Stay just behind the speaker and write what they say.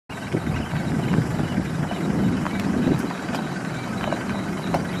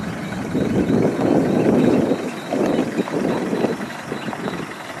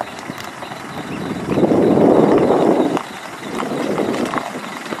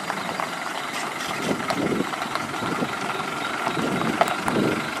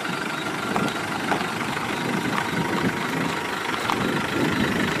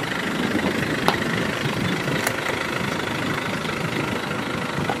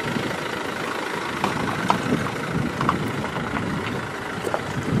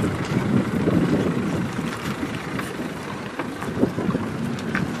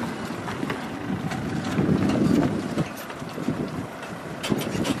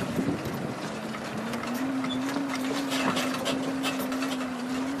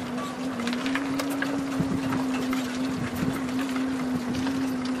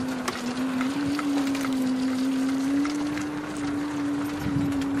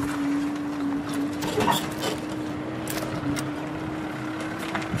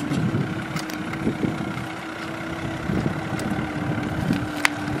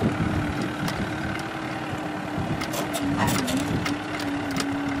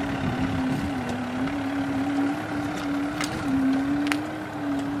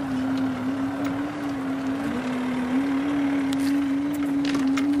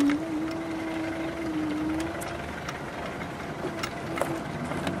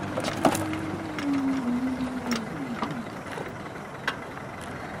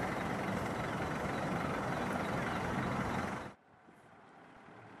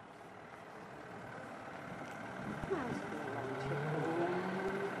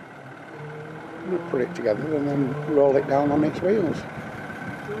We put it together and then roll it down on its wheels.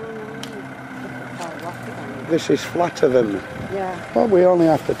 This is flatter than... Yeah. Well, we only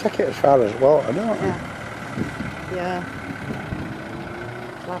have to take it as far as water, don't we? Yeah.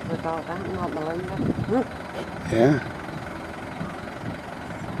 Flat without that, not Melinda. Yeah.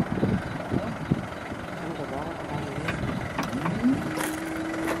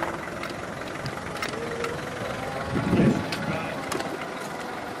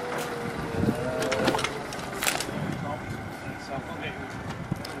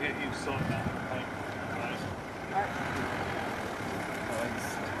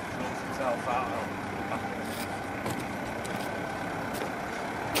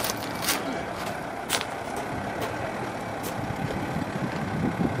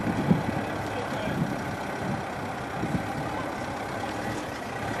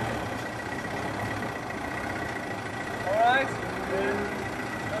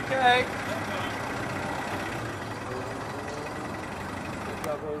 Okay.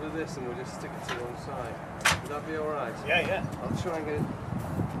 Grab hold of this and we'll just stick it to one side. Would that be alright? Yeah, yeah. I'll try and get it.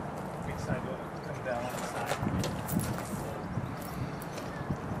 Big side will come down on the side.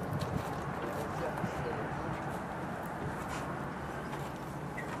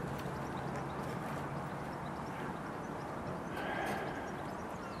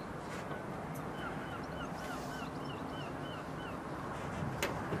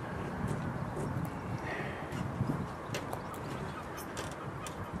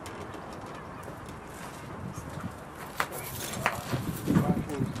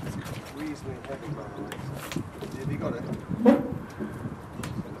 Have you got it?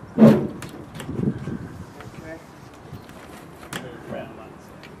 Okay.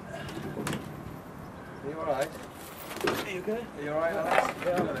 Are you alright? Are you okay? Are you alright, Alex?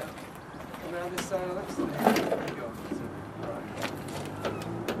 Yeah, I'm it. Come around this side, Alex. There you go.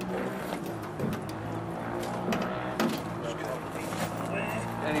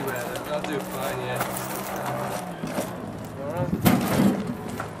 Anywhere then, that'll do fine, yeah. Alright?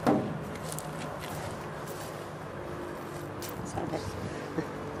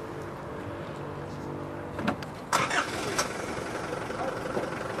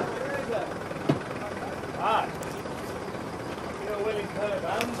 Hi. You know, willing pair of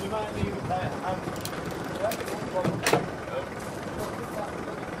hands, you might need a pair of hands.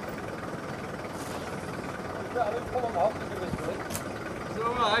 Pull them off, give us a lick. Is it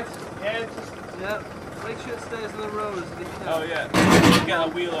alright? Yeah, just... Yeah. Make sure it stays on the road as you can. Oh yeah, get a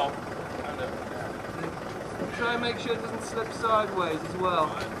wheel off. Try and make sure it doesn't slip sideways as well.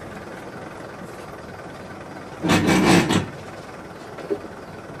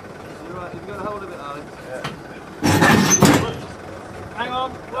 You're right, you've got a hold of it, Alex. Yeah. Hang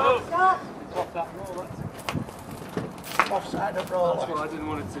on. Whoa. Stop. Off that roller. Offside of roller. That's what I didn't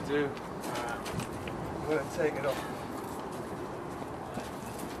want it to do. I'm going to take it off.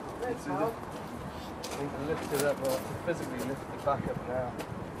 I need to lift it up, but I have to physically lift it back up now.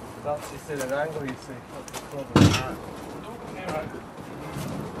 That's just in an angle, you see. That's the problem.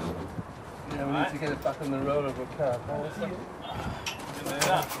 Yeah, we need to get it back on the roller if we can. Hold on a second.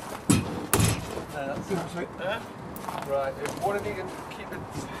 That's it. Right, if one of you can keep it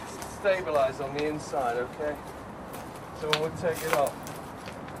stabilised on the inside, okay? So we'll take it off.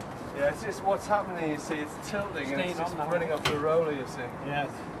 Yeah, it's just what's happening, you see, it's tilting and it's just running off the roller, you see. Yes.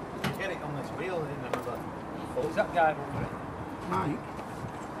 Get it on this wheel in another. Is that guy over it? Mike,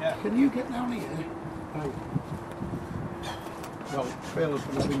 Yeah. can you get down here? Oh. Well, trailer's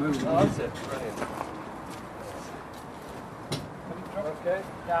going to be moving. Oh, that's it. Brilliant. Okay.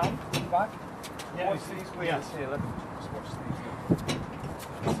 Down, back. Yeah. Watch these wheels here, look. Just watch these.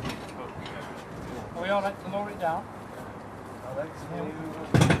 Are we alright to lower it down? Alex, can you...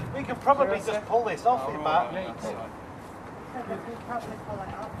 We can probably just pull this off it back. Yeah, you can. You probably pull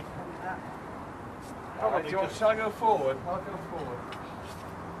it off from that. Alright, do you want, shall I go forward? I'll go forward.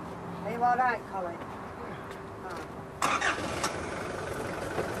 Are you alright, Colin?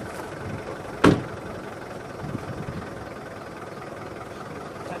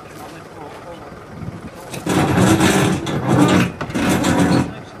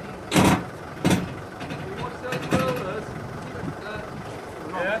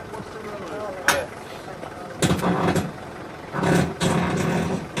 Yeah? What's the roller?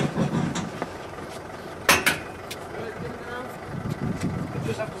 You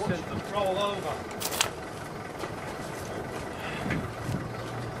just have to watch them roll over.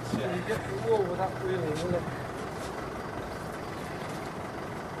 So you get the wall without really, will it?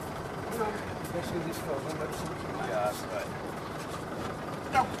 Especially this goes on, but something like Yeah, that's right.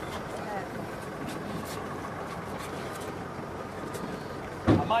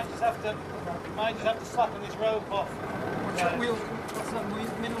 I might just have to slacken this rope off. What's that wheel? What's that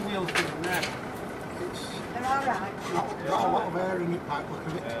middle wheel doing there? It's They're all right. got a lot of air in it, like, look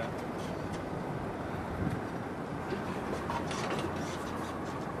at it. Yeah.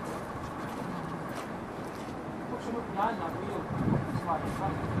 Put some up behind that wheel. It's like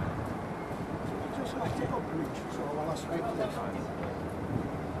that. Just let it up an inch or so while I straighten this.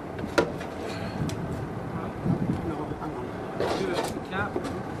 No, hang on. Do it if you can.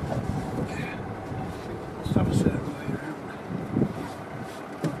 Let's have a circle here.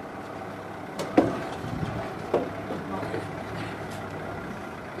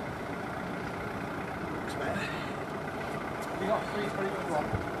 Looks better. You got 3 for each one.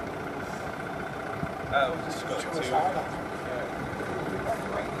 Oh, just got To the two. side, I think.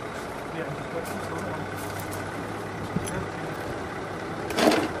 Yeah, just put some on.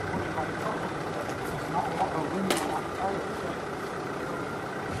 There's not a lot of room for that tire.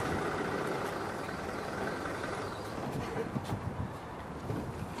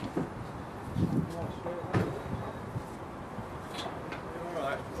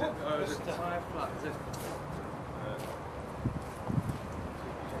 Alright, is it, oh, is it tyre flat, is it?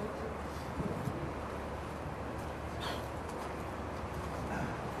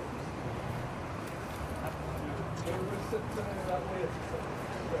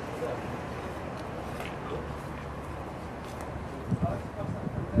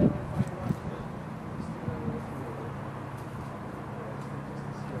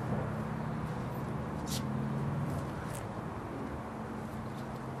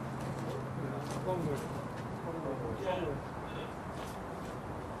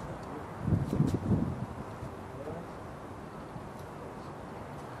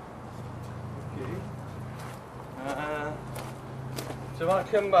 So if I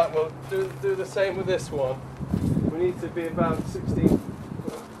come back, we'll do the same with this one. We need to be about 16 foot,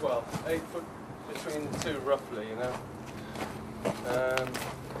 well, 8 foot between the two roughly, you know.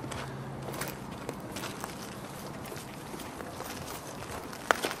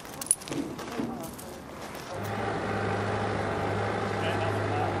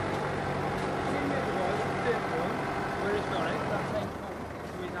 Where it's got it, that same foot,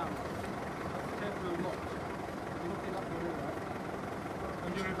 way down. Tape rule locked. You're looking at the rule, right?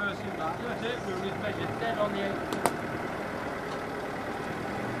 When you're reversing that, the tape rule is measured dead on the 8 foot.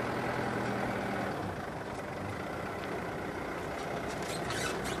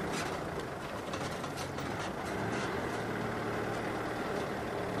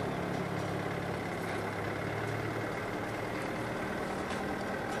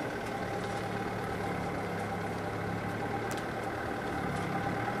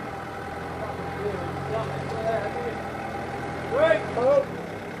 Wait, Bob!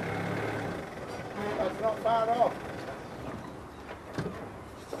 That's not far off.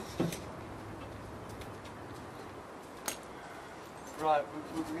 Right,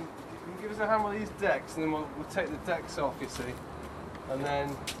 you can give us a hand with these decks, and then we'll take the decks off, you see, and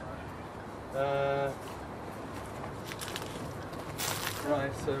then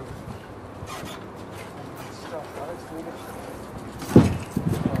right. So stop, Alex.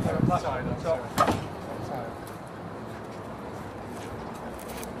 Outside, outside.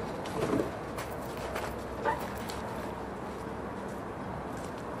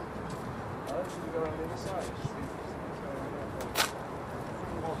 Alex, you go around the other side.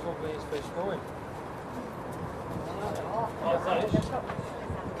 What's up with his fish going?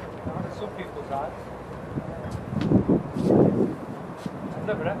 Some people died. I've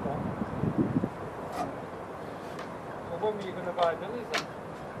never had one. Well, when were you going to buy Billy's then?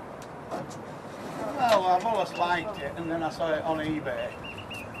 Well, I've always liked it, and then I saw it on eBay,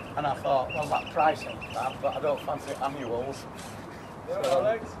 and I thought, well, that price ain't bad, but I don't fancy annuals. Yeah,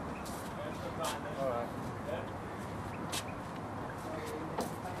 Alex? Alright.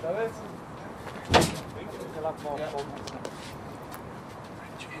 Alex? You'll have more fun.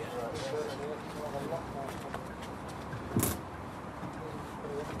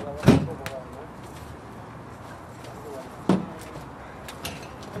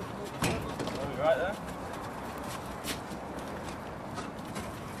 Right there?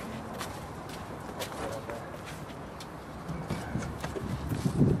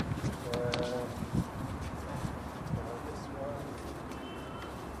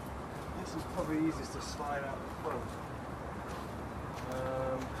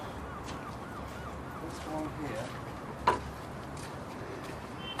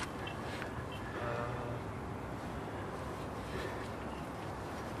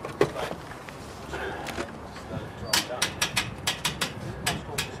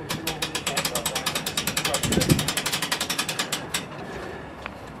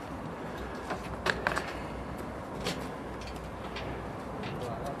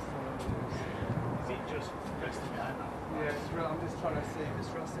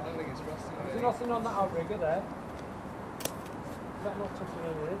 crossing on that outrigger there. Is that not touching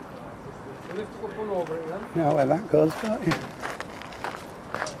anything? You lift it up and over it then. You know where that goes, don't you?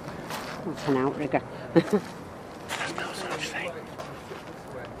 That's an outrigger. There's no such thing.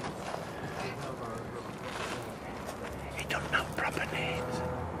 He doesn't know proper names.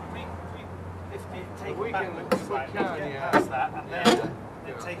 We can, yeah. Past that, and then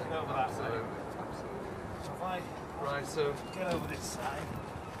Yeah. taking over that side. Absolutely. So if I Right, so get over this side,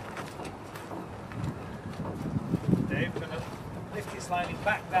 Dave, gonna lift it slightly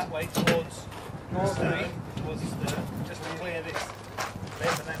back that way towards stern, towards the stern, just to clear this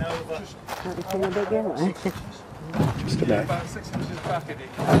bit, and then over. Everything a bit yellow. Just a bit. about 6 inches back at it.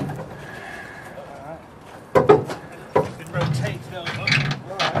 You can rotate it over.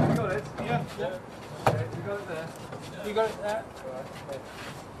 Alright, you got it? Yeah. Okay, you got it there. You got it there? Right.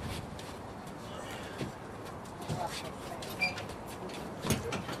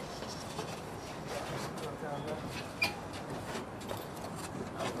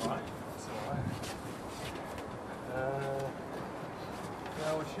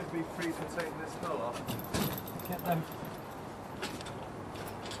 Now we should be free to take this hull off. Get them.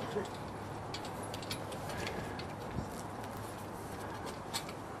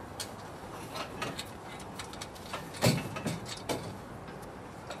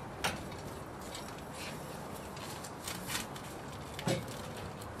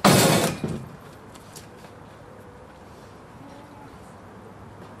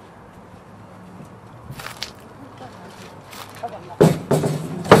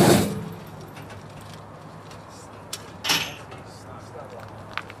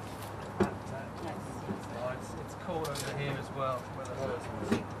 It's cold over here as well. Where the hull is.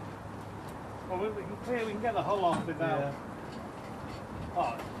 Well, we can get the hull off without. Yeah.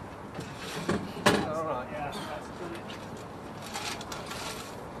 Oh, Alright. yeah, that's good.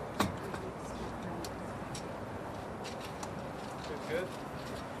 Good.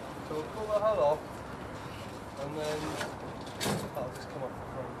 So we'll pull the hull off, and then that'll just come off the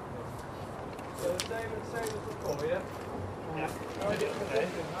front. So David, same as before, yeah? Yeah. How are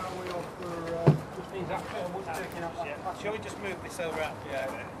we off for? Just needs that bit of wood taking out that. Yeah. Shall we just move this over out? Yeah.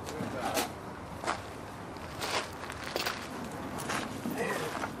 Move that.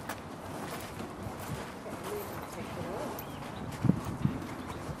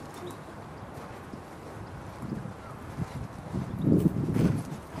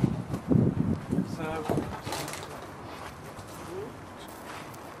 So.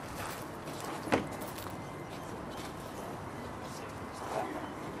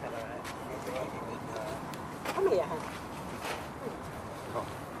 Come here, hon.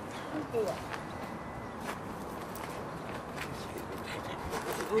 Here.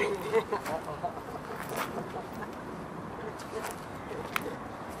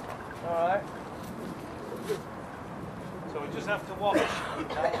 Alright. So we just have to watch.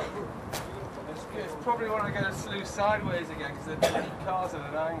 It's probably want to get a slew sideways again because the car's at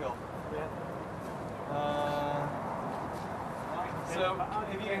an angle. So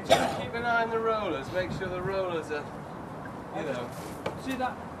if you can just keep an eye on the rollers, make sure the rollers are, you know. See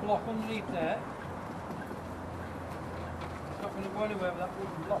that block underneath there? It's not going to go anywhere with that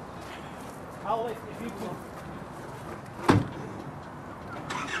wooden block. I'll lift if you could.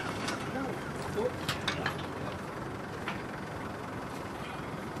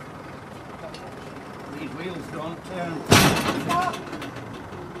 These wheels don't turn.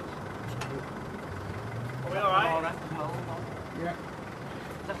 Are we alright? Yeah.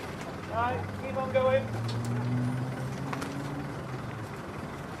 Alright, keep on going.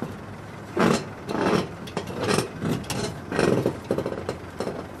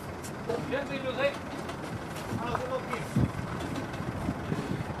 Gently, does it? How's it looking?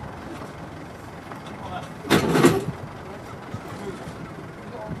 Come on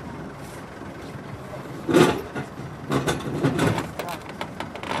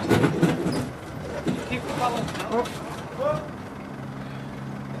Keep the balance now. then.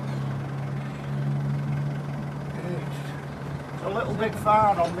 It's a little bit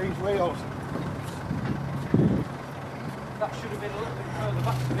far on these wheels. That should have been a little bit further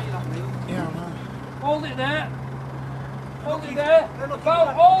back to me, that wheel. Yeah, I know. Hold it there. Hold it there. The valve,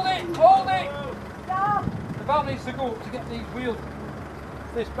 hold it, hold it. The valve needs to go up to get these wheels,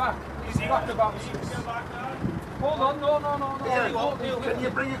 this back. It's back about 6. Hold on, no. Yeah, Hold it. can you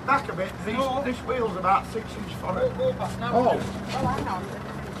bring it back a bit? No. This wheel's about 6 inches from it. Go back now. Oh, Hang on.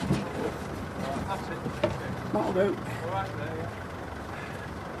 That's it. that'll do. All right there, yeah.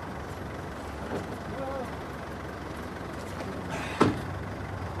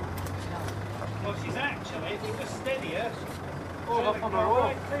 Well, she's actually, if you just steady her, Hold up on her own.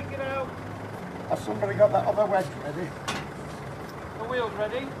 right, take it out. Has somebody got that other wedge ready? The wheel's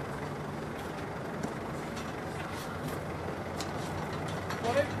ready.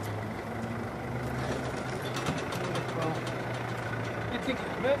 Got it? You'd think it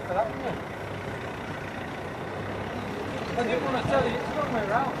was made for that, wouldn't you? I didn't want to tell you, it's the wrong way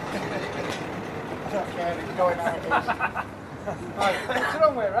round. I don't care, it's going how it is. Right, it's the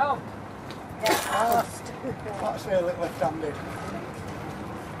wrong way round. Let's say a little left-handed.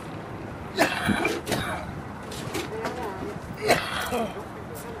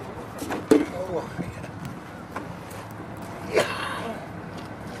 Oh.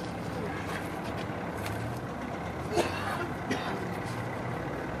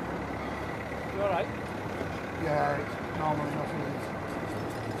 You alright? Yeah, it's normal enough, isn't it?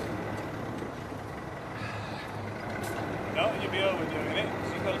 No, you'd be overdoing it,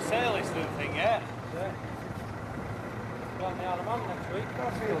 because you've got a sail list and thing yet. Yeah. Got me out of man next week.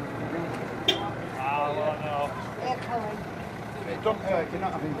 Ah, well, no. They're coming. It don't hurt, you're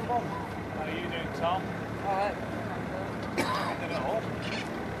not having fun. How are you doing, Tom? Alright. Anything at all?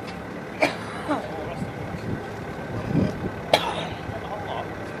 All the rest of it. Not a whole lot.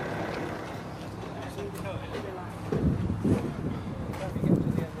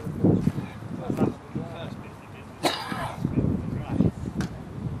 First bit you did. Last bit was right.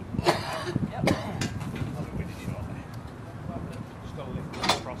 Yep. I'll be with you shortly. Just got to lift the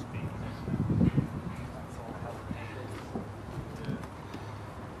crossbeam. That's all help.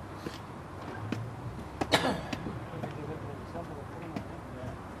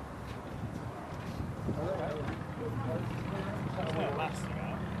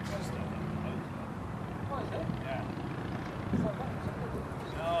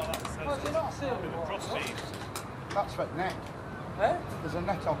 That's for net. Eh? There's a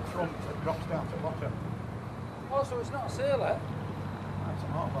net on front that drops down to the bottom. Oh, so it's not a sailor? That's a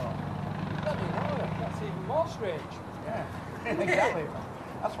motorboat. Let me know. That's even more strange. Yeah, exactly.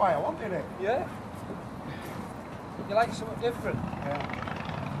 That's why I wanted it. Yeah. You like something different? Yeah.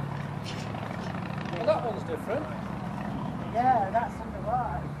 Well, that one's different. Yeah, that's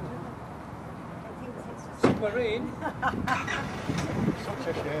underwater. I think it's a Submarine. Such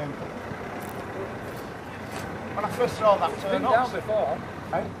a shame. When I first saw that Been turn down up, before.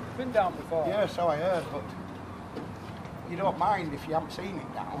 eh? Been down before. Yeah, so I heard, but you don't mind if you haven't seen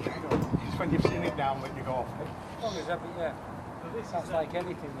it down. It's when you've seen it down that you go for it. As long as every, yeah. That's like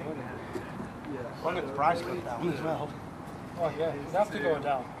anything, isn't it? As long as the price goes down as well. Oh yeah, you have to go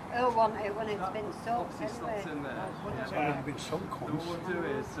down. Who'll want it when it's been soaked Obviously, anyway? it's in there. It's only been some So coins. what we'll do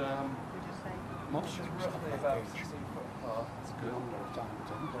is, Most of roughly about 16 foot apart. That's good.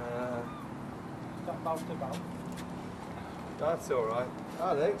 That bout about. That's alright.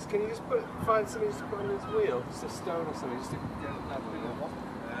 Alex, can you just find something to put on this wheel? Just a stone or something, just to get it level, you know?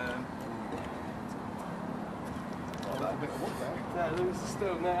 A little bit of wood there. There, there's a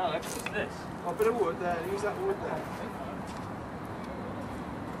stone there, Alex. What's this? Oh, a bit of wood there, use that wood there.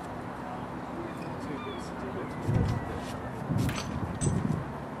 Two bits.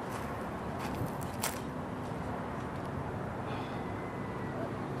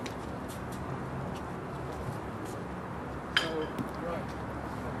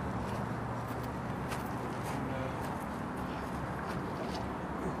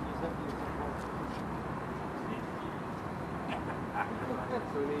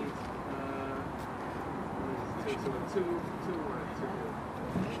 So we need two.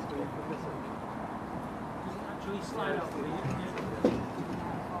 Actually slide out for you.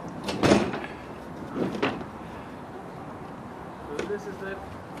 So this is that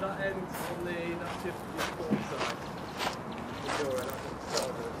end on the that's your port side. The door, and that's the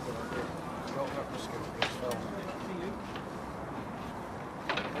starboard side. Well, that was good. So,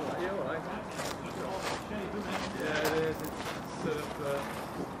 Are you alright? Yeah, it is. It's sort of.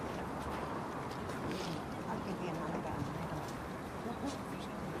 I'll give you another go.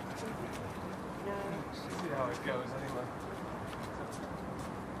 No. See how it goes anyway.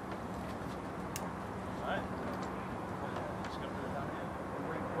 Right. Just going to put it down here.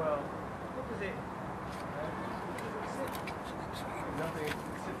 Well, What is it? nothing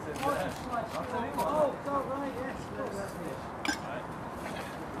sits in Oh, there. it's like, I'll tell you what. oh, it's all right, yes. Right.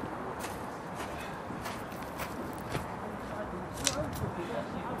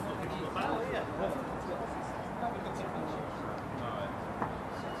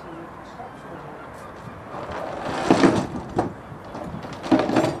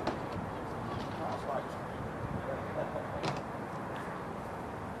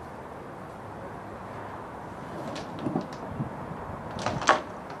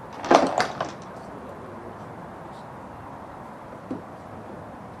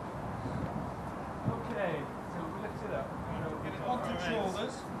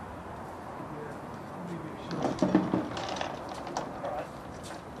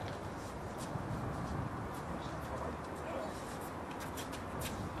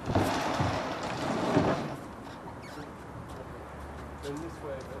 Then this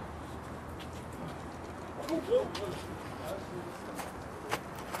way a bit.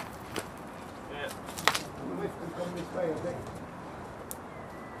 Yeah. The lift can come this way, I think.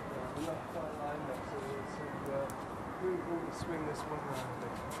 We're not quite lined up, so we'll swing this one round a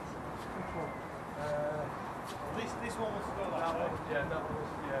bit. Which one? This one wants to go that way. Yeah, that one was,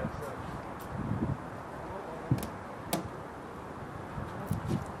 yeah, so.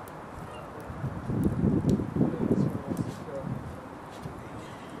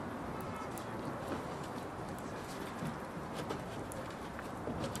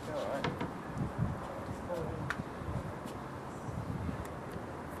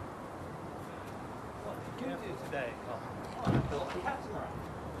 Today, oh, I built a catamaran.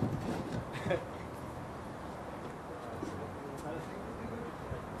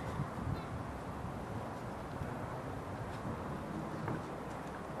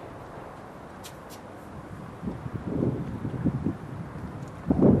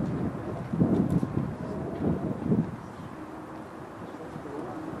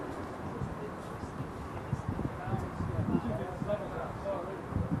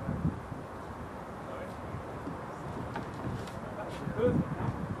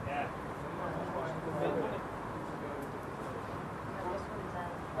 Yeah.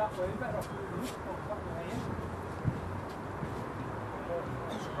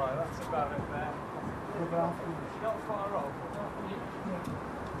 Right, that's about it there. Not far off.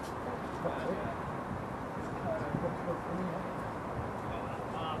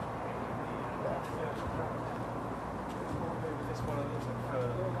 Maybe this one a little bit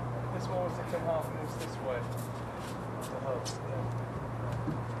further. This one was to come half moves this way. The hub.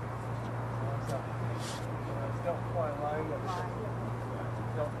 It's not quite lined up.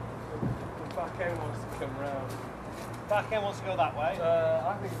 The back end wants to come round. Back end wants to go that way.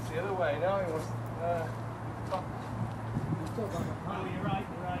 I think it's the other way now. It was. Oh, you're right.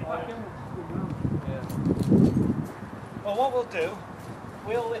 Yeah. Well, what we'll do,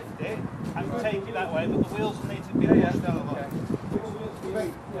 we'll lift it and take it that way, but the wheels will need to be pushed over. Okay.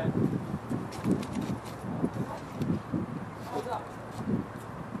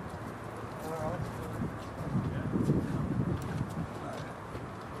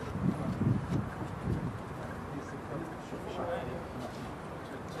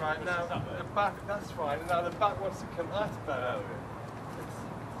 Right, now the back, that's fine. Now the back wants to come out about it. It's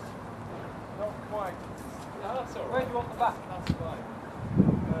not quite. No, that's all right. Where do you want the back? That's fine.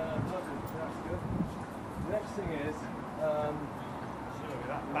 Lovely, that's good. Next thing is,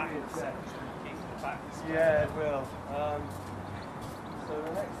 That back section keeps the back. yeah, it will. So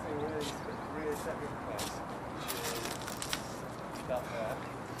the next thing is the rear second place, which is that there.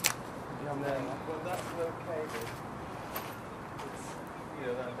 And then, well, that's located. It's, you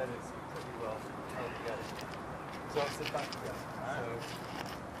know, then it's pretty well held together. So it's the back there.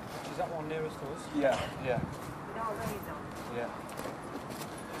 So, Is that one nearest to us? yeah, yeah, No, raise on. yeah.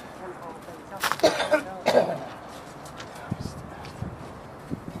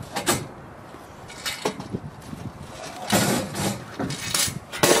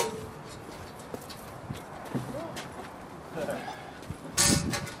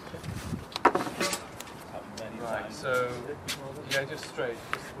 Right, so, yeah, just straight.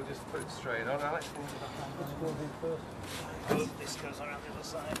 We'll just put it straight on, Alex. This goes around the other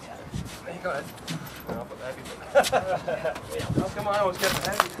side, yeah. There you go ahead. No, I'll put the heavy one. Come on, I always get the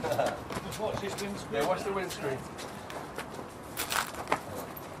heavy. Just watch this windscreen. Yeah, watch the windscreen.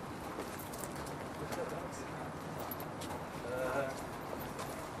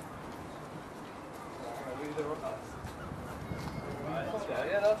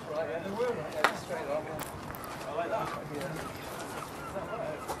 Yeah, that's right. Yeah, straight on. I like that. Yeah.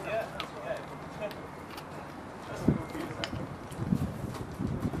 Yeah.